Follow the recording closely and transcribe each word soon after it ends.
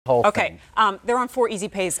whole Okay, thing. they're on 4 easy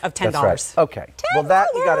pays of $10. That's right. Okay. Well, that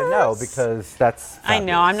you got to know because that's fabulous. I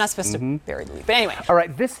know, I'm not supposed to bury the lead. But anyway. All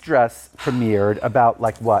right, this dress premiered about,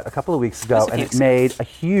 like, what, a couple of weeks ago, and it made a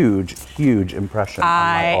huge, huge impression on my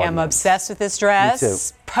audience. I am obsessed with this dress. Me too.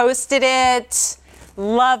 Posted it.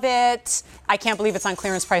 Love it. I can't believe it's on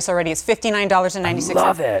clearance price already. It's $59.96. I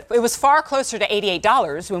love it. It was far closer to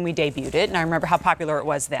 $88 when we debuted it, and I remember how popular it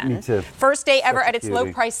was then. Me too. First day ever Such a at its cutie.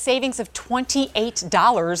 low price savings of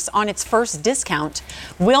 $28 on its first discount.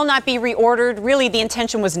 Will not be reordered. Really, the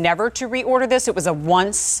intention was never to reorder this. It was a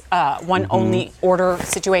one only order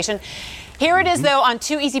situation. Here it is, though, on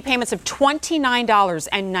 2 easy payments of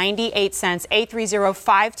 $29.98,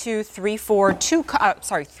 A305234,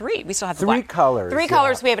 sorry, 3. We still have the 3 black. colors. 3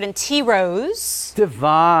 colors. We have it in tea rose.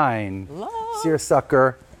 Divine. Love.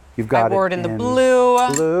 Seersucker. You've got I wore it in the blue.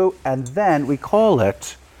 Blue, and then we call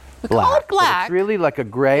it black. Call it black. It's really like a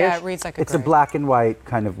grayish. Yeah, it reads like a It's a gray. black and white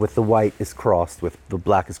kind of with the white is crossed with the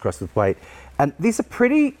black is crossed with white. And these are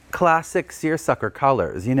pretty classic seersucker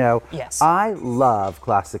colors, you know. Yes. I love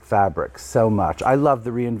classic fabrics so much. I love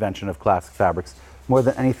the reinvention of classic fabrics more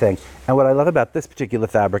than anything. And what I love about this particular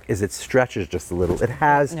fabric is it stretches just a little. It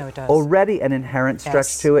has No, it does. already an inherent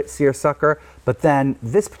stretch to it, seersucker, but then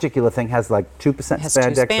this particular thing has like 2% has 2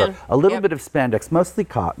 spandex span. or a little Yep. bit of spandex, mostly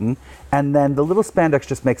cotton, and then the little spandex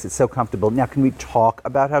just makes it so comfortable. Now, can we talk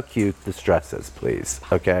about how cute this dress is, please?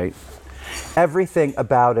 Okay. Everything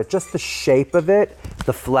about it, just the shape of it,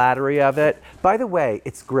 the flattery of it. By the way,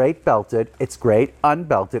 it's great belted. It's great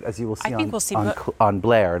unbelted, as you will see, on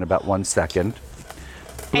Blair in about 1 second.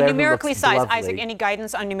 Blair, And numerically sized. lovely. Isaac, any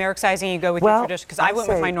guidance on numeric sizing? You go with your tradition? Because I went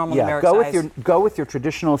with my normal numeric size. Go with your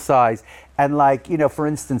traditional size. And like, you know, for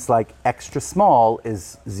instance, like extra small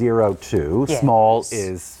is 02. Yes. Small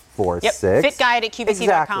is 4'6". Yep. Fit guide at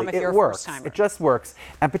QVC.com if you're a first timer. It just works.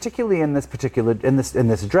 And particularly in this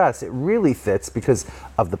dress, it really fits because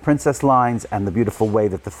of the princess lines and the beautiful way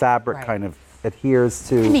that the fabric kind of adheres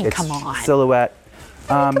to its silhouette.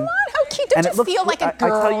 Come on, how cute. Don't you feel like a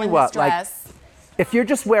girl in this dress? If you're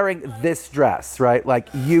just wearing this dress, right, like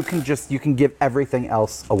you can give everything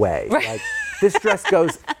else away. Right. Like, this dress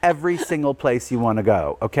goes every single place you want to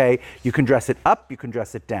go, okay? You can dress it up, you can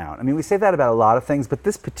dress it down. I mean, we say that about a lot of things, but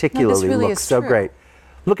this particularly really looks is so true. great.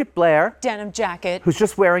 Look at Blair. Denim jacket. Who's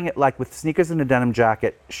just wearing it like with sneakers and a denim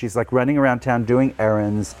jacket. She's like running around town doing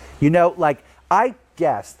errands. You know, like I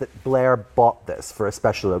guess that Blair bought this for a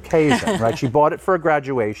special occasion, right? She bought it for a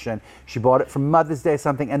graduation. She bought it for Mother's Day or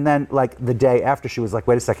something. And then like the day after she was like,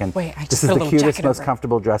 wait a second. This is the cutest, most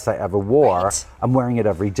comfortable dress I ever wore. Right. I'm wearing it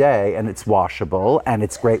every day and it's washable and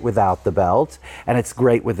it's great without the belt and it's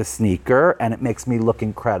great with a sneaker and it makes me look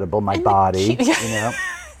incredible, my body, you know?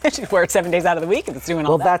 She wears it 7 days out of the week and it's doing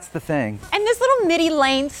all that. Well, that's the thing. And this little midi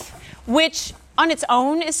length, which on its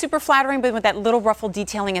own is super flattering, but with that little ruffle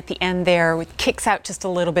detailing at the end there, it kicks out just a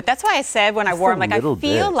little bit. That's why I said when I wore it, I'm like, I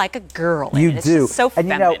feel like a girl in it. It's just so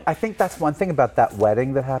feminine. And you know, I think that's one thing about that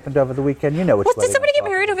wedding that happened over the weekend. You know which wedding did somebody I'm get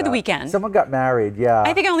married talking over the about. weekend? Someone got married, yeah.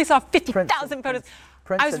 I think I only saw 50,000 photos.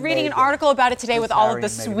 I was reading an article about it today with all of the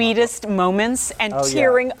sweetest moments and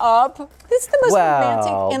tearing up. This is the most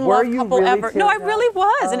romantic in-love couple ever. No, I really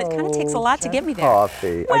was, and it kind of takes a lot to get me there.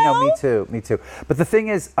 Coffee. I know, me too. But the thing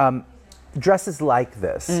is, dresses like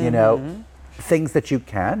this, you know, things that you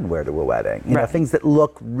can wear to a wedding, you know, things that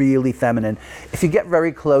look really feminine. If you get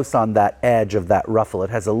very close on that edge of that ruffle, it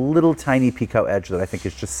has a little tiny picot edge that I think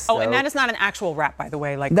is just so... Oh, and that is not an actual wrap, by the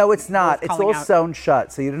way. Like no, it's not. It's all sewn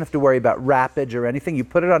shut, so you don't have to worry about wrappage or anything. You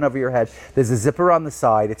put it on over your head. There's a zipper on the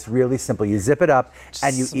side. It's really simple. You zip it up,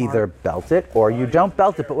 and you either belt it or you don't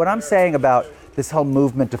belt it. But what I'm saying about this whole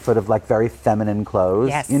movement afoot of like very feminine clothes,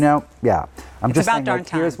 you know, I'm just saying, like,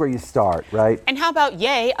 here's where you start, right? And how about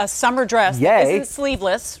a summer dress that isn't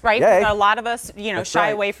sleeveless, right? A lot of us, you know,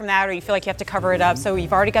 shy away from that, or you feel like you have to cover it up. So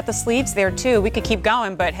you've already got the sleeves there too. We could keep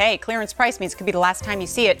going, but hey, clearance price means it could be the last time you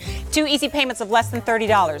see it. 2 easy payments of less than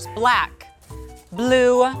 $30. Black,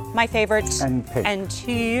 blue, my favorite, and pink, and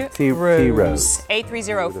tea rose.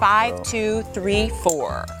 A305234.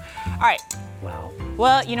 All right. Wow.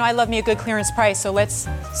 Well, you know, I love me a good clearance price, so let's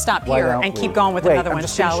stop here and keep going with another one, shall we? I'm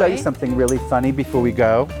just going to show you something really funny before we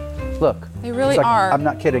go. Look. They really are. I'm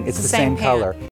not kidding. It's the same color.